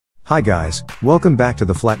Hi guys, welcome back to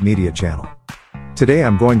the Flat Media channel. Today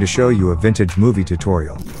I'm going to show you a vintage movie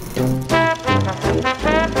tutorial.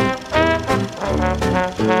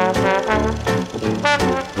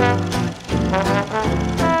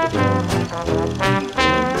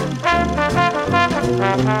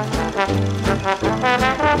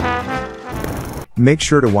 Make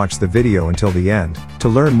sure to watch the video until the end to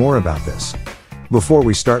learn more about this. Before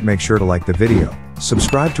we start, make sure to like the video,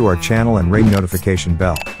 subscribe to our channel and ring notification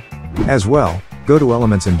bell. As well, go to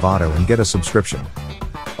Elements Envato and get a subscription.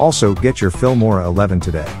 Also, get your Filmora 11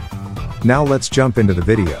 today. Now let's jump into the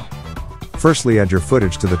video. Firstly, add your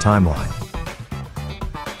footage to the timeline.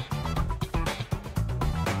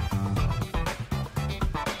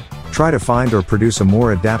 Try to find or produce a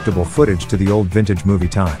more adaptable footage to the old vintage movie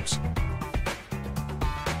times.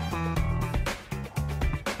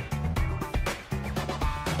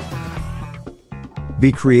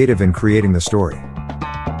 Be creative in creating the story.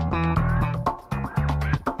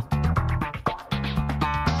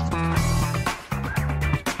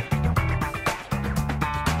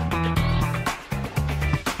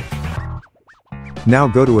 Now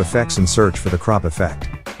go to Effects and search for the crop effect.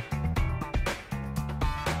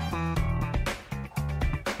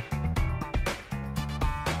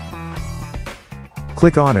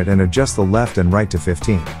 Click on it and adjust the left and right to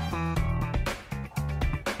 15.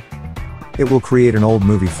 It will create an old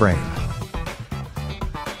movie frame.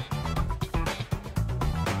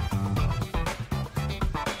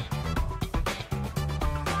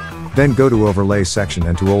 Then go to Overlay section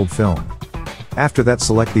and to Old Film. After that,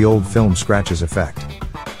 select the Old Film Scratches effect.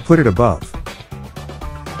 Put it above.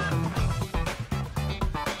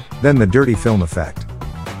 Then the Dirty Film effect.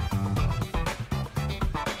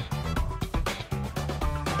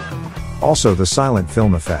 Also the Silent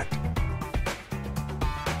Film effect.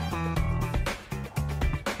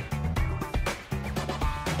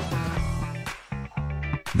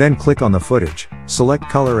 Then click on the footage, select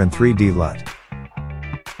Color and 3D LUT.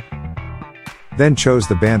 Then choose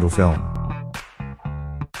the Bandu film.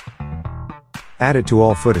 Add it to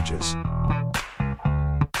all footages.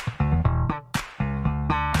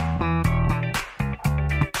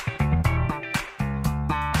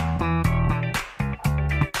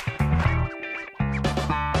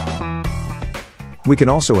 We can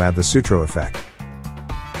also add the Sutro effect.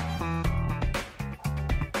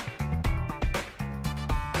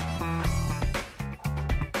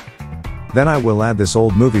 Then I will add this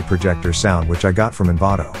old movie projector sound which I got from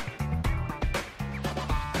Envato.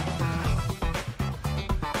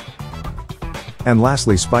 And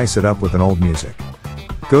lastly, spice it up with an old music.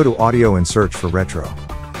 Go to Audio and search for Retro.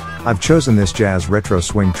 I've chosen this Jazz Retro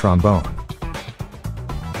Swing Trombone.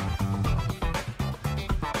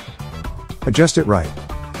 Adjust it right.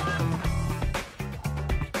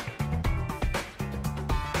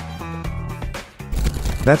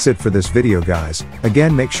 That's it for this video guys.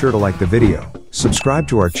 Again, make sure to like the video, subscribe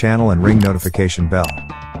to our channel and ring notification bell.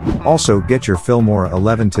 Also, get your Filmora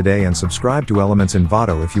 11 today and subscribe to Elements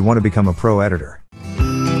Envato if you want to become a pro editor.